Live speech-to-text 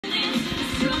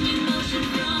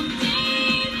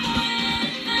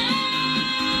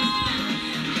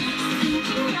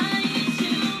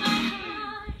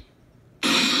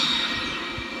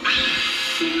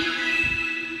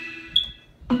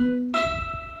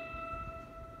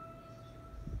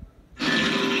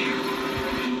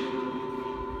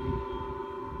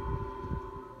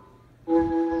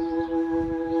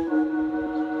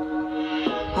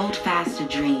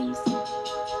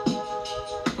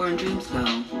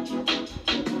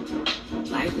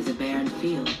Life is a barren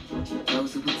field,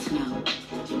 frozen with snow.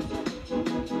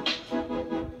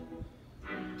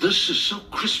 This is so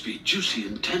crispy, juicy,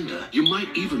 and tender, you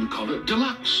might even call it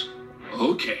deluxe.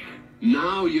 Okay,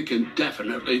 now you can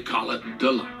definitely call it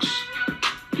deluxe.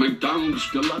 McDonald's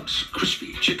Deluxe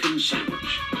Crispy Chicken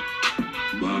Sandwich.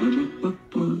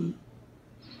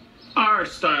 Our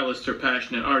stylists are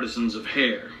passionate artisans of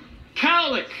hair.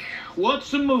 Cowlick, what's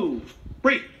the move?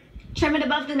 Breathe. Trim it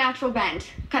above the natural bend.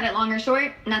 Cut it long or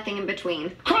short, nothing in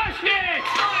between. Crush it!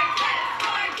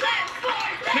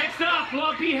 Next up,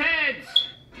 lumpy heads.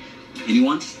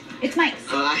 Anyone? It's Mike's.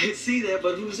 I see that,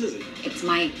 but whose is it? It's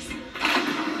Mike's.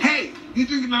 Hey, you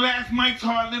drinking the last Mike's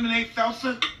Hard Lemonade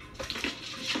Seltzer?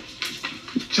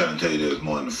 Trying to tell you there's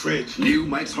more in the fridge. New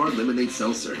Mike's Hard Lemonade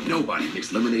Seltzer. Nobody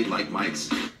makes lemonade like Mike's.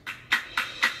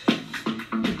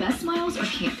 The best smiles are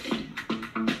candid.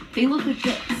 They look like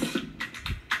this.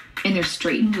 And they're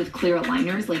straightened with clear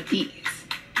aligners like these.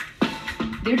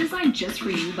 They're designed just for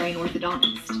you by an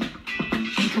orthodontist.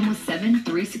 And come with 7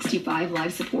 365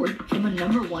 live support from a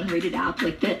 #1 rated app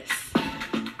like this.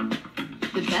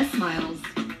 The best smiles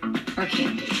are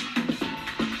candid.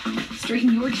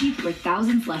 Straighten your teeth for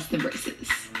thousands less than braces.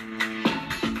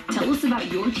 Tell us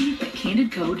about your teeth at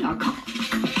candidco.com.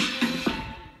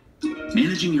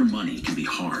 Managing your money can be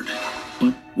hard,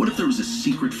 but what if there was a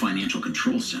secret financial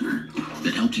control center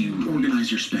that helped you organize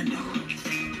your spending,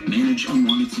 manage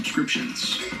unwanted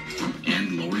subscriptions,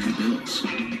 and lower your bills?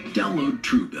 Download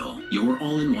Truebill, your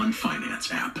all-in-one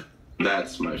finance app.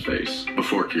 That's my face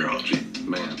before Curology.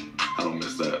 Man, I don't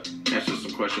miss that. Answer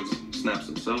some questions, snap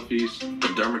some selfies. The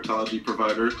dermatology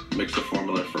provider mixed a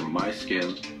formula for my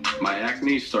skin. My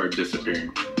acne started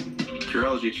disappearing.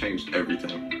 Curology changed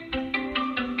everything.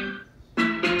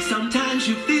 Sometimes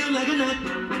you feel like a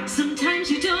nut, sometimes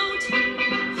you don't.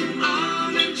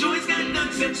 Almond Joy's got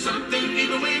nuts and something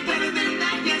even way better than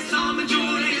that. Yes, Almond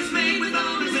Joy is made with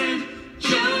almonds and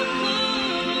joy.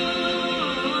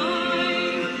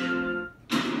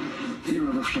 You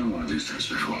ever flown one of these things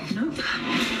before? Nope.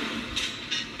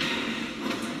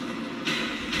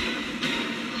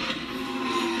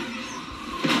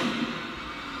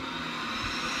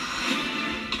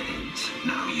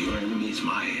 Now your enemy is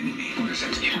my enemy. What is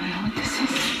it? You don't know what this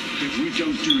is. If we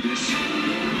don't do this,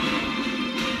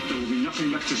 there will be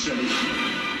nothing left to say.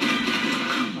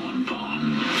 Come on,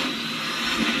 Bond.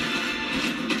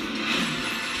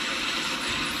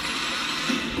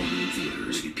 Only in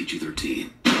theaters, PG-13.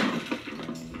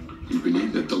 You've been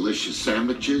eating the delicious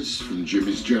sandwiches from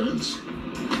Jimmy's John's?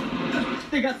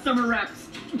 They got summer wraps.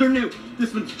 They're new.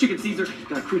 This one's chicken Caesar.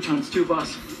 Got croutons too,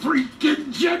 boss.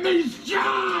 Freaking Jimmy's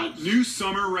John's! New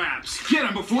summer wraps. Get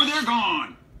them before they're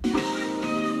gone.